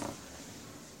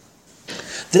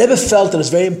 The Rebbe felt that it's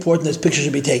very important that his picture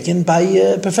should be taken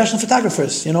by professional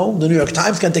photographers. You know, the New York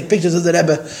Times can take pictures of the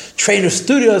Rebbe. Trainer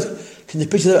studios can take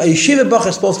pictures of a Yeshiva Bacher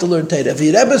is supposed to learn Torah. If the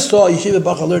Rebbe saw a Yeshiva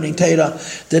Bacher learning Torah,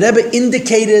 the Rebbe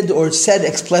indicated or said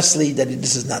explicitly that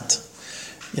this is not.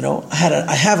 You know, I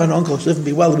have an uncle who lived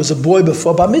me well. There was a boy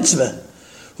before Bar Mitzvah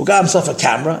who got himself a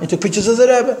camera and took pictures of the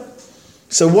Rebbe.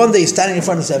 So one day he's standing in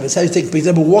front of the Rebbe, so he took pictures.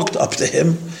 The Rebbe walked up to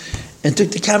him and took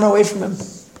the camera away from him.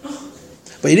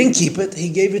 But he didn't keep it. He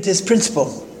gave it to his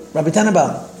principal, Rabbi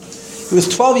Tannenbaum. He was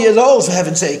 12 years old, for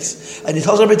heaven's sakes. And he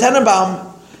tells Rabbi Tannenbaum,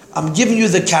 I'm giving you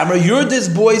the camera. You're this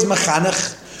boy's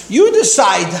mechanech. You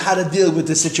decide how to deal with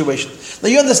this situation. Now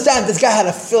you understand, this guy had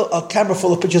a camera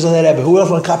full of pictures of the Rebbe. Who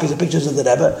else wants copies of pictures of the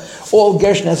Rebbe? All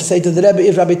Gershon has to say to the Rebbe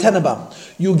is Rabbi Tannenbaum.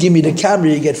 You give me the camera,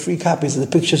 you get free copies of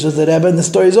the pictures of the Rebbe, and the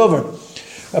story's over.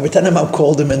 Rabbi Tenenbaum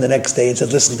called him in the next day and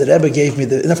said, listen, the Rebbe gave me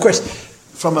and of course,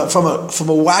 from a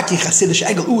wacky Hasidic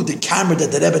angle, the camera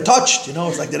that the Rebbe touched,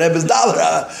 it's like the Rebbe's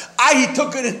dollar. He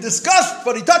took it in disgust,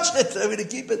 but he touched it. I mean, to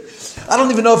keep it. I don't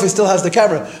even know if he still has the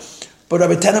camera. But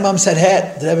Rabbi Tenenbaum said,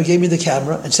 hey, the Rebbe gave me the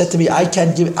camera and said to me,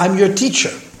 I'm your teacher.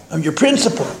 I'm your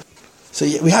principal. So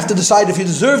we have to decide if you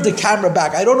deserve the camera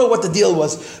back. I don't know what the deal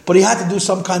was, but he had to do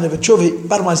some kind of a tshuva.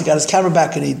 Bottom line is he got his camera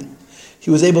back and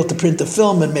he was able to print the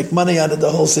film and make money out of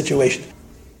the whole situation.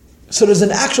 So there's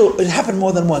it happened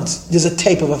more than once. There's a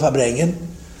tape of a Fabrengen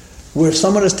where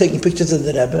someone is taking pictures of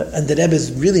the Rebbe and the Rebbe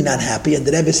is really not happy and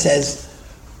the Rebbe says,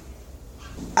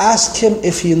 ask him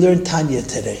if he learned Tanya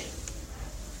today.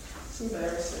 It's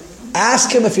embarrassing.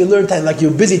 Ask him if he learned Tanya. Like,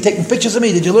 you're busy taking pictures of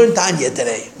me. Did you learn Tanya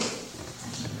today?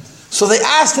 So they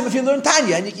asked him if he learned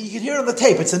Tanya, and you can hear it on the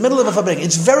tape. It's in the middle of a Fabrengen.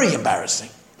 It's very embarrassing.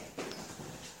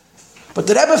 But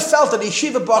the Rebbe felt that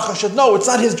Yeshiva Bacha should know it's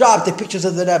not his job to take pictures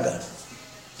of the Rebbe.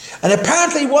 And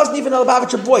apparently he wasn't even a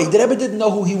Lubavitcher boy. The Rebbe didn't know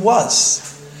who he was.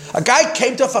 A guy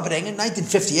came to a Fabrengen in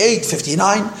 1958,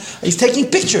 59, and he's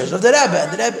taking pictures of the Rebbe.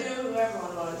 And the Rebbe, knew who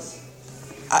everyone was.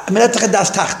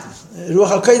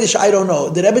 I don't know.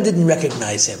 The Rebbe didn't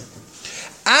recognize him.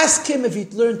 Ask him if he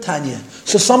learned Tanya.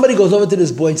 So somebody goes over to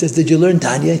this boy and says, did you learn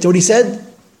Tanya? You know what he said?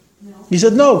 No. He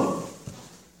said, no.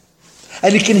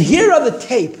 And you can hear on the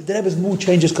tape, the Rebbe's mood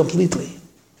changes completely.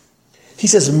 He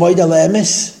says, Moida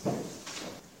le'emes.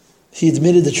 He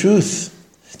admitted the truth.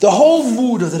 The whole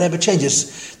mood of the Rebbe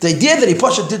changes. The idea that he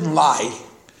Pasha didn't lie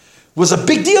was a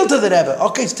big deal to the Rebbe.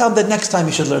 Okay, so tell him that next time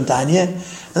he should learn Tanya. And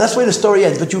that's where the story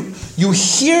ends. But you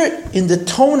hear in the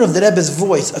tone of the Rebbe's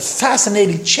voice a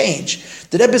fascinating change.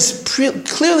 The Rebbe's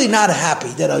clearly not happy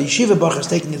that a yeshiva Bacher is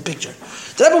taking his picture.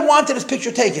 The Rebbe wanted his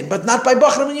picture taken, but not by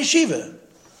Bacher and yeshiva.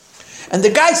 And the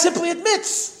guy simply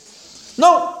admits,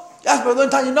 no, asked me to learn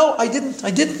Tanya. No, I didn't.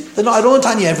 No, I don't learn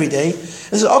Tanya every day. And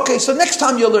says, okay, so next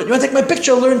time you'll learn. You want to take my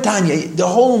picture, learn Tanya. The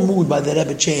whole mood by the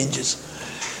Rebbe changes.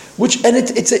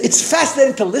 It's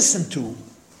fascinating to listen to.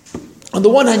 On the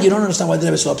one hand, you don't understand why the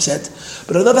Rebbe is so upset.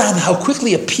 But on the other hand, how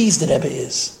quickly appeased the Rebbe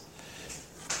is.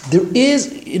 There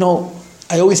is,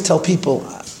 I always tell people,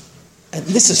 and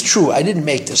this is true, I didn't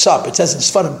make this up. It says in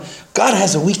Sfarim, God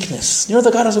has a weakness. You know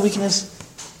that God has a weakness?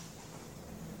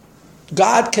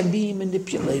 God can be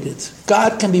manipulated.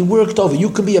 God can be worked over. You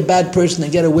can be a bad person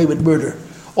and get away with murder.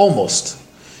 Almost.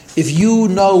 If you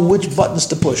know which buttons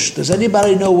to push. Does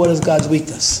anybody know what is God's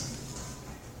weakness?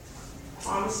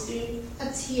 Honesty.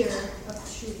 A tear of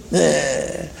truth.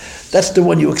 That's the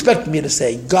one you expect me to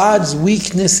say. God's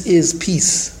weakness is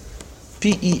peace.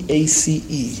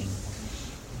 P-E-A-C-E.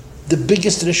 The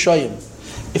biggest Rishayim.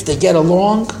 If they get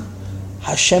along,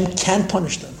 Hashem can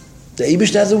punish them. The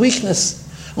Eibush has a weakness.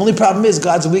 Only problem is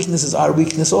God's weakness is our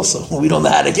weakness also. We don't know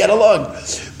how to get along.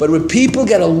 But when people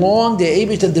get along, the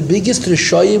Eibush, the biggest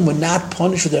Rishayim were not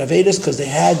punished for their Avedas because they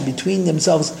had between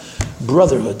themselves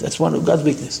brotherhood. That's one of God's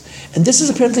weakness. And this is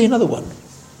apparently another one.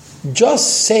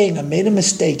 Just saying I made a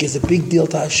mistake is a big deal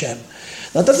to Hashem.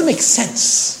 Now it doesn't make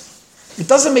sense. It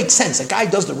doesn't make sense. A guy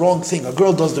does the wrong thing, a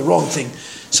girl does the wrong thing.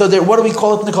 So what do we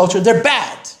call it in the culture? They're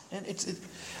bad. And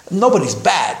nobody's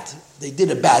bad. They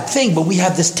did a bad thing, but we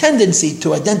have this tendency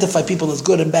to identify people as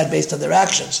good and bad based on their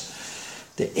actions.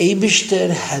 The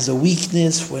Eibishter has a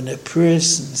weakness when a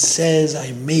person says,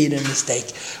 I made a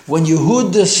mistake. When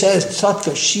Yehuda says,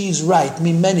 Tzatka, she's right,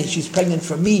 she's pregnant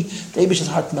for me, the Eibishter's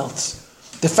heart melts.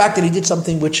 The fact that he did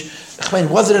something which,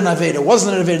 wasn't an Aveda,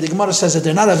 wasn't an Aveda, the Gemara says that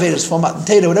they're not Avedas, for Matan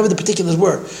Teda, whatever the particulars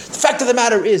were. The fact of the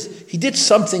matter is, he did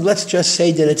something, let's just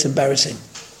say that it's embarrassing.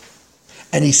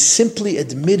 And he simply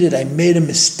admitted, I made a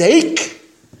mistake,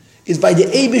 is by the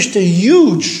Eibishter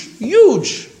huge.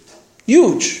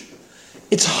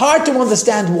 It's hard to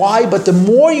understand why, but the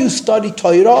more you study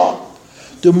Torah,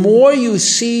 the more you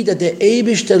see that the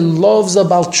Eibishter loves a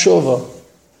Baal Tshuva.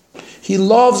 He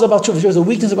loves a Baal Tshuva. He has a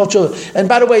weakness about Tshuva. And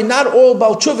by the way, not all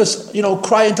Baal Tshuvas,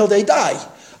 cry until they die.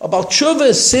 A Baal Tshuva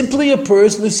is simply a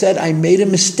person who said, I made a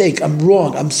mistake, I'm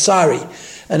wrong, I'm sorry.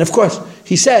 And of course,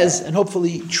 he says, and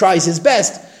hopefully tries his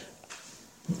best,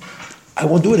 I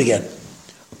won't do it again.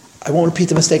 I won't repeat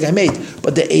the mistake I made.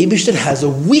 But the Eibishter has a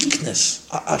weakness,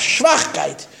 a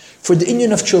Schwachkeit, for the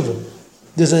Inyan of Tshuva.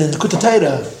 There's a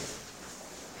Kutatayra,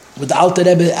 where the Alter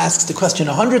Rebbe asks the question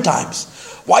 100 times,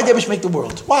 why did Eibishter make the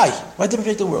world? Why? Why did Eibishter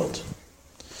make the world?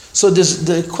 So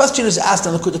the question is asked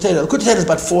on the Kutatayra. The Kutatayra is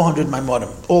about 400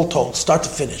 Maimonim, all told, start to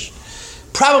finish.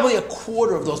 Probably a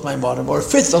quarter of those Maimonim, or a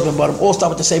fifth of those Maimonim, all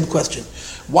start with the same question.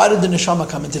 Why did the Neshama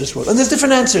come into this world? And there's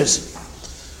different answers.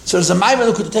 So there's a Maimon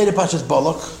in the Kutatayra Pashas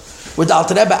Bolok, where the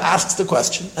Alter Rebbe asks the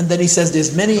question, and then he says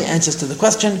there's many answers to the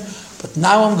question, but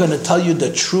now I'm going to tell you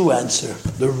the true answer,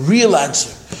 the real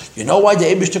answer. You know why the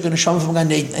Eibush took a neshama from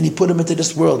Gan Eden and he put him into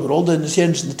this world with all the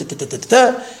initiations?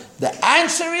 The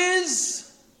answer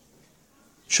is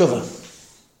tshuva.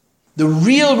 The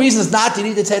real reason is not you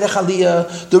need to take a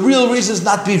chaliyah. The real reason is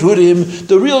not birurim.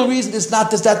 The real reason is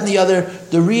not this, that, and the other.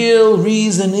 The real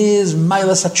reason is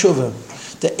mailas hatshuva.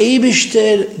 The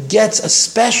Eibishter gets a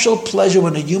special pleasure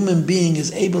when a human being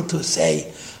is able to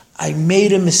say, I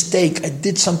made a mistake, I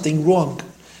did something wrong.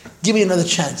 Give me another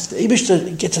chance. The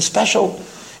Eibishter gets a special,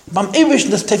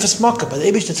 Eibishter does tefes makkah, but the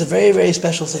Eibishter it's a very, very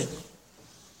special thing.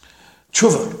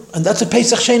 Tshuva. And that's what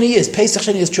Pesach Sheini is. Pesach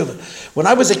Sheini is tshuva. When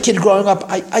I was a kid growing up,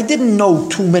 I didn't know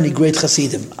too many great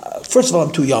chassidim. First of all,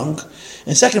 I'm too young.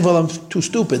 And second of all, I'm too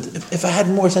stupid. If I had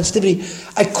more sensitivity,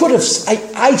 I could have,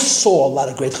 I saw a lot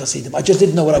of great chassidim. I just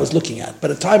didn't know what I was looking at. By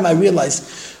the time I realized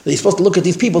that you're supposed to look at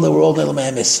these people that were all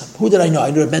Nelamayim. Who did I know?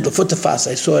 I knew Mendel Futafas.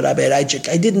 I saw Rabbi Rajik.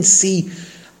 I didn't see,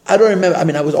 I don't remember, I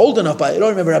mean, I was old enough, but I don't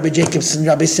remember Rabbi Jacobson,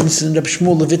 Rabbi Simpson, Rabbi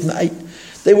Shmuel Levitin.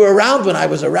 They were around when I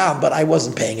was around, but I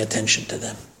wasn't paying attention to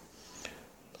them.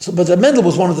 So, but Mendel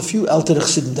was one of the few Alter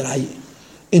Chassidim that I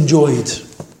enjoyed.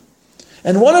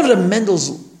 And one of the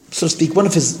Mendel's, so to speak, one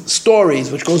of his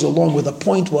stories, which goes along with the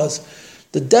point, was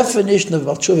the definition of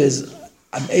Baal Tshuva is,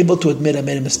 I'm able to admit I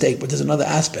made a mistake, but there's another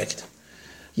aspect.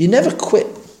 You never quit.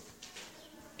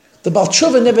 The Baal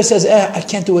Tshuva never says, I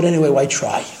can't do it anyway, why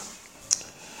try?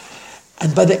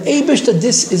 And by the Eibush that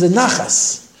this is a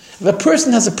nachas. If a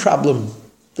person has a problem,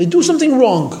 they do something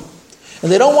wrong, and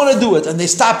they don't want to do it, and they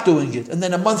stop doing it, and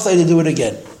then a month later they do it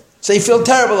again. So you feel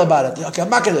terrible about it. Okay, I'm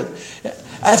not going to do it.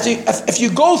 If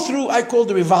you go through, I call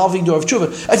the revolving door of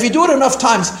tshuva. If you do it enough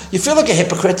times, you feel like a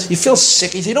hypocrite. You feel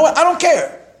sick. You say, you know what? I don't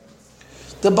care.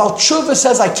 The Baal Tshuva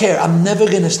says, I care. I'm never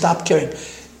going to stop caring.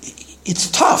 It's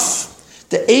tough.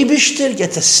 The Eibishter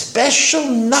gets a special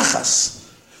nachas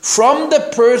from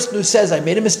the person who says, I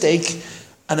made a mistake,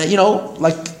 and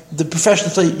like the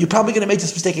professionals say, you're probably going to make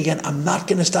this mistake again. I'm not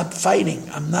going to stop fighting.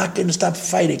 I'm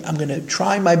going to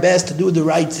try my best to do the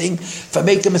right thing. If I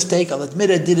make a mistake, I'll admit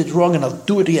I did it wrong and I'll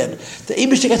do it again. The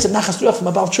Eibishter gets a nachas ruach from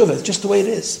a Baal Tshuva. It's just the way it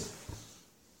is.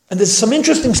 And there's some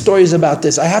interesting stories about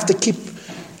this. I have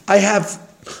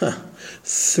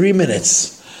 3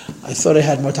 minutes. I thought I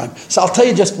had more time. So I'll tell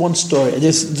you just one story.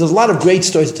 There's a lot of great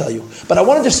stories to tell you. But I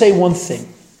wanted to say one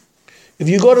thing. If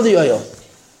you go to the oil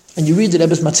and you read the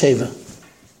Rebbe's Matzeva,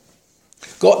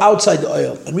 go outside the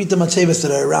oil and read the Matzevas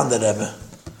that are around the Rebbe.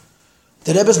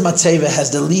 The Rebbe's Matzeva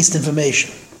has the least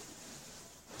information.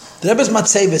 The Rebbe's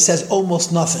Matzeva says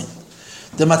almost nothing.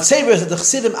 The Matzevas that the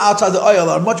Chassidim outside the oil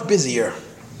are much busier.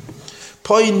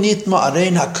 Poi nitma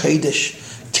arein ha-kodesh,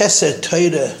 keser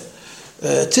teire,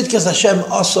 tzidkas Hashem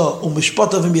asa,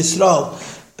 umishpotav im Yisrael,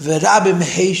 v'rabbi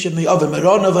meheishem me'over,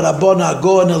 merona v'rabona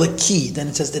agoan eleki. Then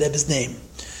it says the Rebbe's name.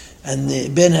 And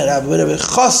Ben Harav, whatever,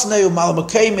 Chosnei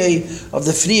u'malmakemei of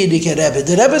the Friedige Rebbe.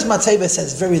 The Rebbe's Matzeva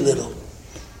says very little.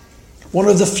 One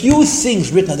of the few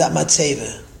things written on that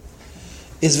Matzeva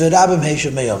is V'rabim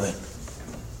Heishem Me'yovin.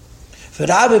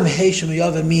 V'rabim Heishem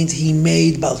Me'yovin means he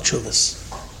made Baal Tshuvas.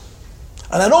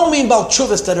 And I don't mean Baal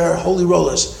Tshuvas that are holy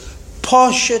rollers.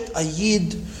 Poshet a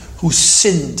Yid who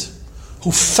sinned,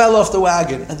 who fell off the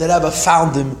wagon, and the Rebbe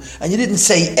found him, and you didn't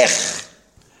say, Ech.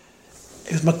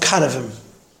 It was Makar of him.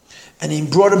 And he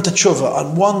brought him to tshuva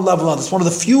on one level. It's one of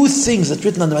the few things that's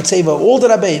written on the Matzeva of all the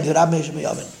Rabbeim, the Rabbi Meishem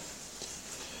Yavin.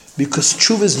 Because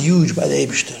tshuva is huge by the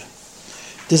Eibishter.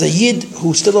 There's a Yid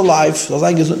who's still alive, whose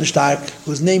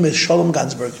name is Sholem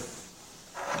Gansberg.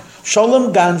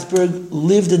 Sholem Gansberg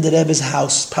lived in the Rebbe's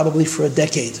house probably for a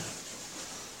decade.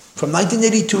 From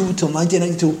 1982 till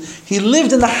 1992, he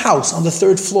lived in the house on the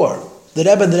 3rd floor. The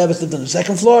Rebbe and the Rebbe lived on the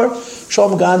 2nd floor.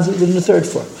 Sholem Gansberg lived on the 3rd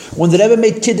floor. When the Rebbe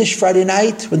made Kiddush Friday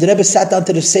night, when the Rebbe sat down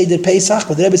to the Seder Pesach,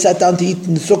 when the Rebbe sat down to eat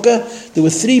in the Sukkah, there were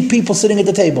 3 people sitting at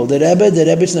the table. The Rebbe, and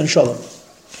Sholem.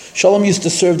 Sholem used to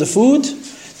serve the food.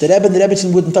 The Rebbe and the Rebbe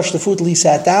wouldn't touch the food till he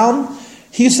sat down.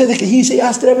 He used to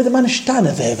ask the Rebbe the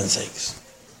Manishtana, for heaven's sakes.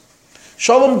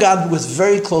 Sholem Gansberg was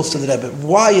very close to the Rebbe.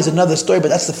 Why is another story, but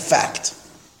that's the fact.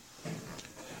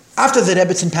 After the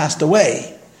Rebbe passed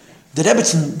away, the Rebbe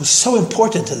was so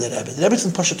important to the Rebbe. The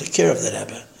Rebbe Pasha took care of the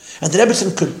Rebbe. And the Rebbe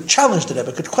could challenge the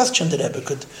Rebbe, could question the Rebbe,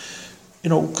 could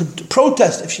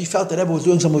protest if she felt the Rebbe was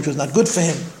doing something which was not good for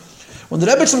him. When the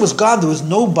Rebbe was gone, there was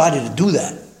nobody to do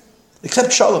that, except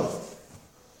Sholem.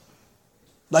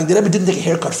 Like the Rebbe didn't take a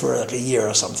haircut for like a year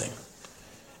or something.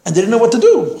 And they didn't know what to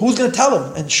do. Who's going to tell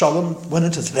him? And Sholem went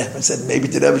into the Rebbe and said, maybe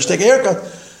the Rebbe should take a haircut.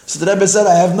 So the Rebbe said,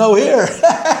 I have no hair.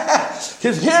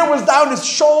 His hair was down his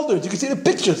shoulders. You can see the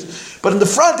pictures. But in the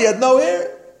front, he had no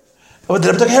hair. Oh, the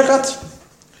Rebbe took a haircut.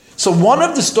 So one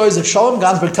of the stories that Shalom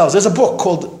Gansberg tells, there's a book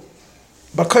called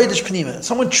Bakodesh Pnima.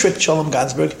 Someone tricked Shalom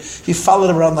Gansberg. He followed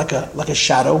him around like a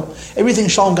shadow. Everything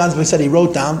Shalom Gansberg said he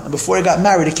wrote down. And before he got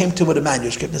married, he came to him with a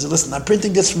manuscript. He said, listen, I'm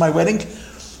printing this for my wedding.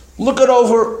 Look it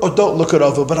over or don't look it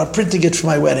over, but I'm printing it for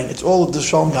my wedding. It's all of the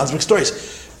Shalom Gansberg stories.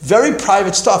 Very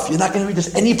private stuff. You're not going to read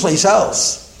this anyplace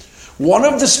else. One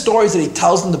of the stories that he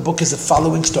tells in the book is the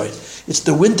following story. It's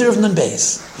the winter of Nun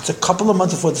Beis. It's a couple of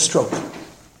months before the stroke.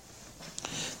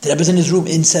 The Rebbe's in his room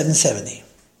in 770.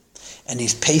 And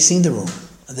he's pacing the room.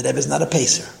 And the Rebbe is not a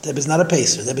pacer. The Rebbe is not a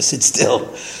pacer. The Rebbe sits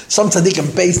still. Some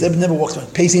tzaddikim pace. The Rebbe never walks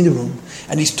around. Pacing the room.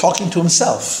 And he's talking to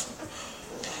himself.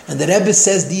 And the Rebbe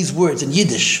says these words in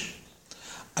Yiddish.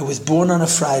 I was born on a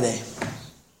Friday.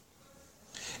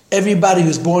 Everybody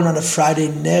who's born on a Friday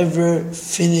never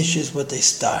finishes what they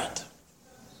start.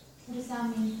 What does that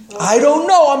mean? I don't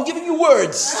know. I'm giving you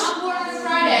words. I'm born on a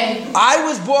Friday. I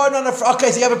was born on a Friday.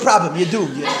 Okay, so you have a problem. You do.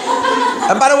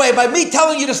 And by the way, by me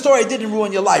telling you the story, I didn't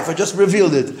ruin your life. I just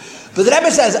revealed it. But the Rebbe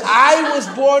says, I was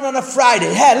born on a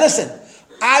Friday. Hey, listen.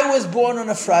 I was born on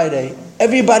a Friday.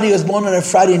 Everybody who was born on a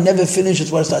Friday never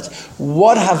finishes what it starts.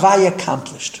 What have I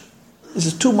accomplished? This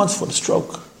is 2 months for the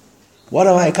stroke. What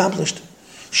have I accomplished?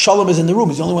 Shalom is in the room.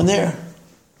 He's the only one there.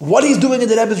 What he's doing in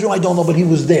the Rebbe's room, I don't know, but he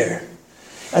was there.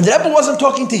 And the Rebbe wasn't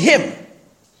talking to him.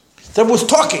 The Rebbe was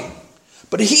talking.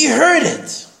 But he heard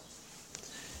it.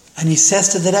 And he says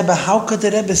to the Rebbe, how could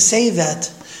the Rebbe say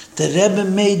that? The Rebbe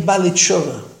made Bali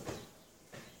Tshuva.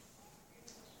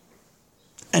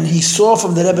 And he saw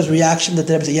from the Rebbe's reaction that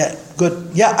the Rebbe said, yeah,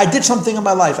 good. Yeah, I did something in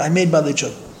my life. I made Bali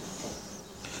Tshuva.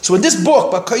 So in this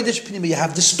book, Bakodesh Pnima, you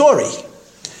have the story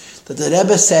that the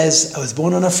Rebbe says, I was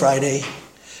born on a Friday.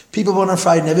 People born on a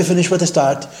Friday never finish what they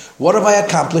start. What have I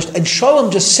accomplished? And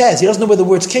Shalom just says, he doesn't know where the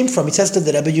words came from. He says to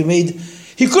the Rebbe,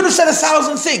 he could have said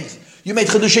 1,000 things. You made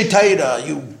Chedushei Torah,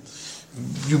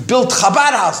 you built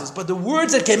Chabad houses, but the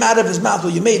words that came out of his mouth were,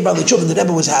 you made Bali Tshuva, and the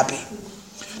Rebbe was happy.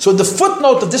 So in the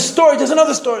footnote of this story, there's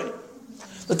another story.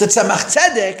 That the Tzemach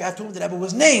Tzedek, after whom the Rebbe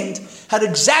was named, had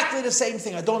exactly the same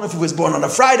thing. I don't know if he was born on a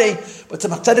Friday, but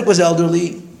Tzemach Tzedek was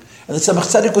elderly, and the Tzemach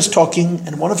Tzedek was talking,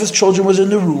 and one of his children was in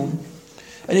the room,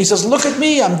 and he says, look at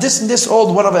me, I'm this and this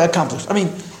old, what have I accomplished? I mean,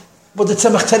 what did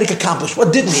Tzemach Tzedek accomplish?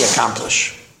 What didn't he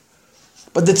accomplish?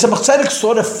 But the Tzemach Tzedek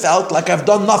sort of felt like I've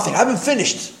done nothing, I haven't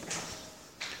finished.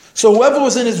 So whoever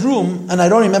was in his room, and I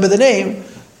don't remember the name,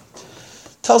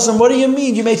 tells him, what do you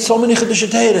mean? You made so many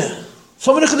Chedushei Torah.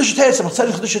 So many Chedushei Torah, Tzemach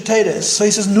Tzedek Chedushei Torah. So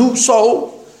he says, no,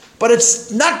 but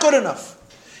it's not good enough.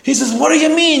 He says, what do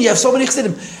you mean? You have so many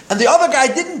Chassidim. And the other guy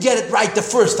didn't get it right the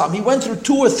first time. He went through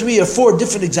 2 or 3 or 4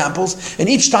 different examples, and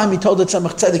each time he told the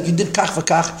Tzemach Tzedek, you did kach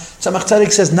v'kach. Tzemach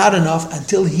Tzedek says, not enough,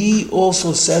 until he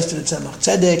also says to the Tzemach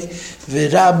Tzedek,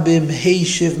 v'rabim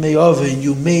heishiv me'oven,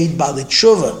 you made Bali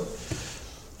Tshuva.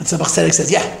 And Tzemach Tzedek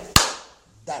says, yeah,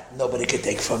 that nobody can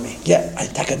take from me. Yeah, I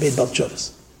made Bali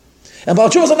Tshuvas. And Bali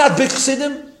Tshuvas are not big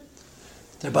Chassidim,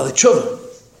 they're Bali Tshuva.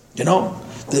 You know?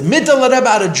 The Middle Rebbe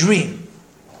had a dream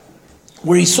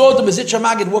where he saw the Mezritcher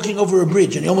Maggid walking over a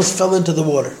bridge and he almost fell into the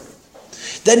water.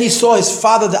 Then he saw his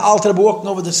father, the Alter Rebbe, walking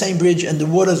over the same bridge and the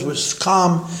waters were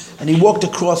calm and he walked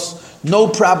across, no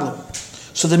problem.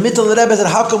 So the Middle Rebbe said,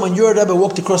 how come when your Rebbe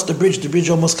walked across the bridge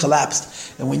almost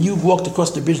collapsed? And when you walked across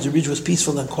the bridge was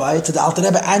peaceful and quiet? So the Alter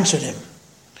Rebbe answered him,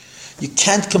 you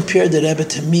can't compare the Rebbe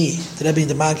to me, the Rebbe in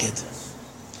the Maggid.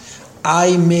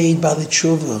 I made Bali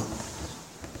Tshuva.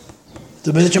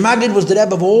 The Mezritcher Maggid was the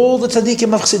Rebbe of all the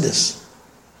tzaddikim of Chassidus.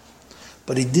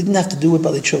 But he didn't have to do with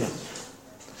Bali Tshuva.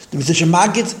 The Mezritcher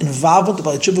Maggid's involvement with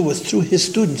Bali Tshuva was through his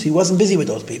students. He wasn't busy with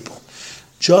those people.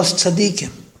 Just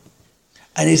tzaddikim.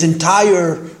 And his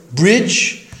entire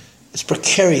bridge is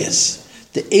precarious.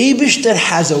 The Eibush that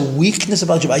has a weakness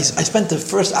about Tshuva. I spent the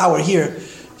first hour here,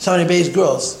 so many Beis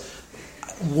girls.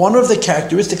 One of the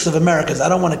characteristics of Americans, I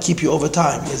don't want to keep you over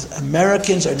time, is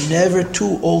Americans are never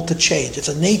too old to change. It's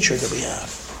a nature that we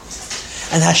have.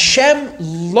 And Hashem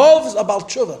loves a Bal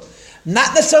Tshuva.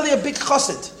 Not necessarily a big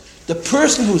chassid. The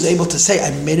person who's able to say,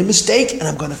 I made a mistake and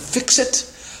I'm going to fix it.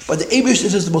 But the Eibush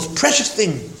is the most precious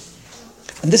thing.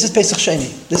 And this is Pesach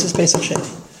Sheini.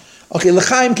 Okay,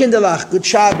 L'chaim Kinderlach, good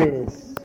Shabbos.